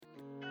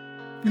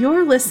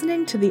You're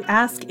listening to the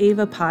Ask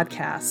Ava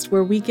podcast,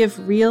 where we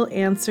give real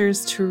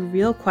answers to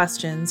real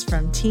questions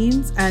from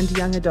teens and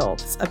young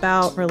adults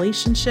about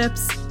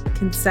relationships,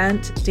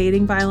 consent,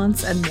 dating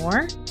violence, and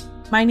more.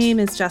 My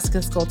name is Jessica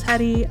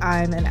Scoltetti.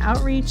 I'm an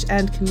outreach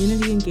and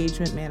community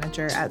engagement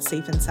manager at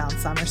Safe and Sound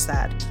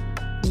Somerset.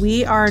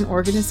 We are an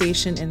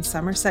organization in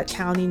Somerset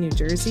County, New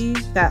Jersey,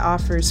 that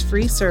offers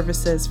free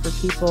services for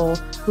people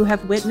who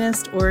have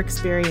witnessed or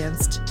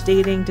experienced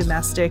dating,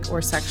 domestic,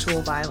 or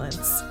sexual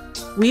violence.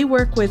 We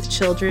work with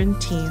children,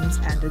 teens,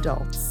 and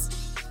adults.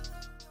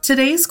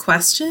 Today's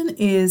question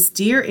is,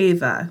 Dear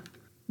Ava,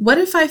 what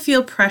if I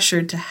feel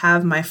pressured to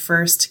have my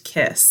first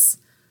kiss?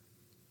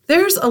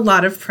 There's a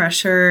lot of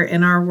pressure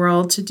in our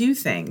world to do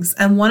things,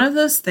 and one of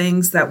those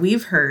things that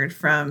we've heard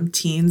from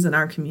teens in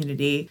our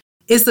community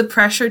is the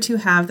pressure to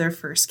have their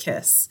first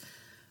kiss.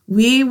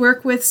 We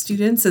work with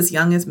students as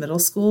young as middle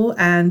school,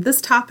 and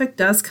this topic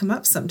does come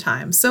up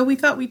sometimes, so we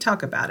thought we'd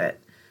talk about it.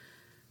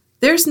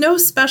 There's no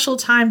special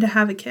time to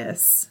have a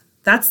kiss.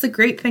 That's the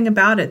great thing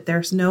about it.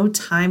 There's no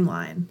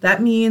timeline.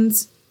 That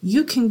means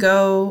you can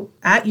go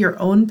at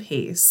your own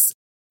pace.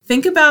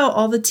 Think about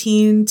all the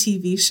teen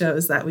TV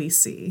shows that we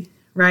see,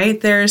 right?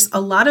 There's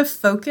a lot of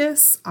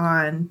focus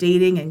on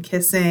dating and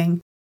kissing.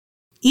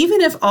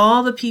 Even if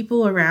all the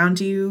people around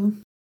you,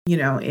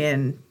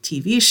 in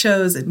TV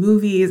shows and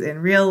movies, in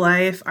real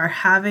life, are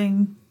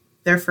having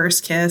their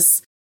first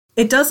kiss,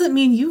 it doesn't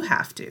mean you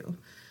have to.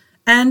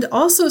 And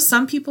also,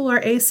 some people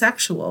are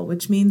asexual,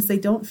 which means they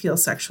don't feel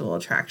sexual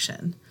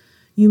attraction.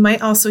 You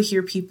might also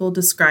hear people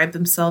describe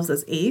themselves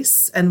as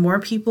ace, and more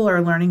people are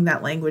learning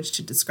that language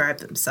to describe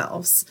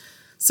themselves.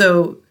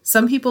 So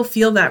some people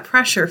feel that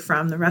pressure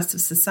from the rest of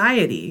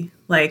society,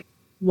 like,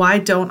 why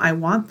don't I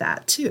want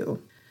that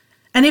too?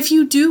 And if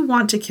you do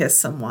want to kiss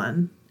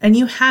someone, and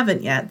you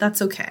haven't yet,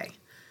 that's okay.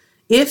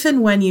 If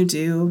and when you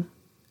do,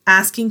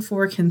 asking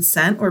for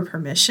consent or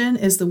permission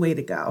is the way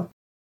to go.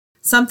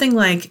 Something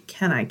like,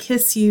 can I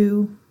kiss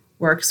you,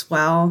 works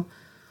well.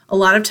 A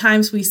lot of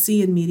times we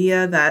see in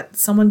media that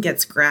someone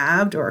gets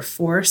grabbed or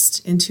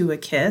forced into a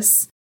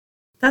kiss.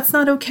 That's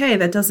not okay.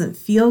 That doesn't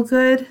feel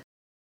good.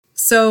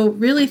 So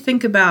really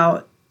think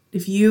about,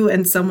 if you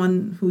and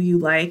someone who you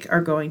like are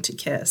going to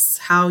kiss,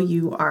 how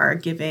you are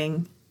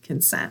giving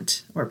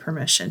consent or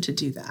permission to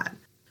do that.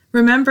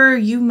 Remember,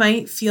 you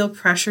might feel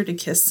pressure to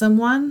kiss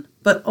someone,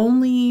 but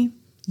only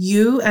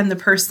you and the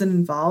person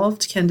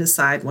involved can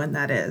decide when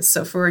that is.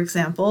 So for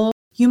example,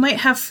 you might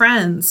have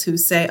friends who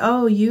say,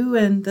 oh, you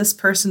and this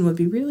person would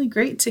be really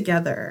great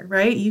together,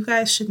 right? You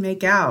guys should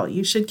make out,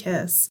 you should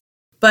kiss.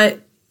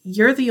 But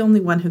you're the only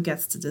one who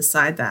gets to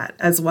decide that,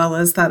 as well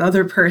as that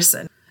other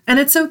person. And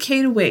it's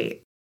okay to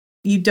wait.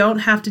 You don't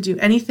have to do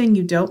anything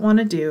you don't want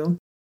to do.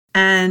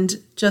 And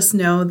just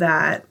know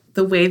that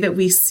the way that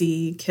we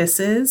see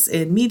kisses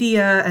in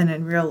media and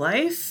in real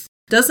life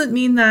doesn't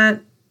mean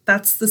that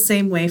that's the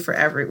same way for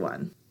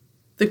everyone.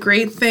 The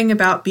great thing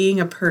about being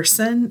a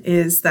person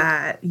is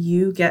that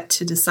you get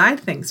to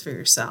decide things for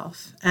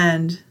yourself.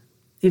 And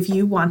if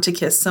you want to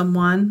kiss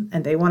someone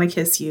and they want to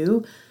kiss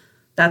you,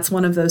 that's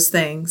one of those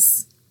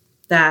things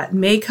that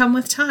may come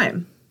with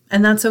time,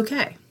 and that's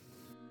okay.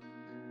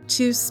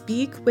 To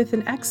speak with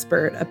an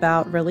expert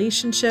about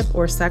relationship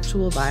or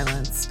sexual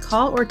violence,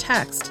 call or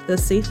text the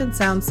Safe and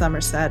Sound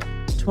Somerset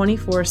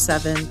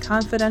 24/7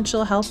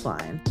 confidential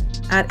helpline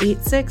at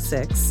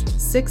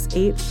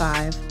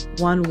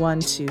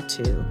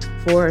 866-685-1122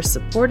 for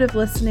supportive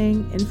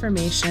listening,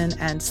 information,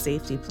 and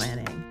safety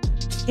planning.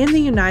 In the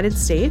United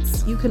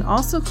States, you can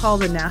also call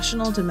the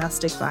National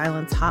Domestic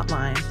Violence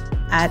Hotline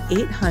at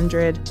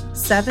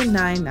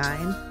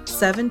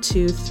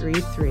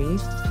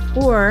 800-799-7233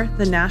 or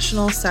the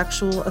National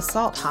Sexual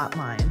Assault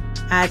Hotline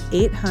at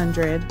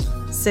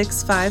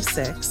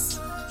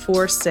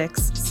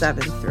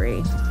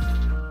 800-656-4673.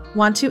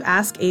 Want to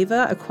ask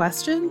Ava a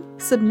question?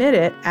 Submit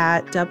it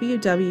at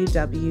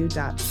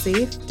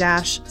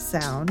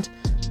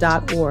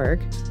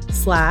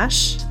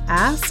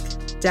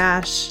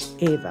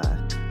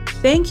www.safe-sound.org/ask-ava.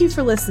 Thank you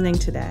for listening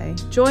today.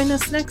 Join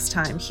us next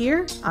time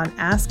here on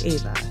Ask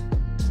Ava.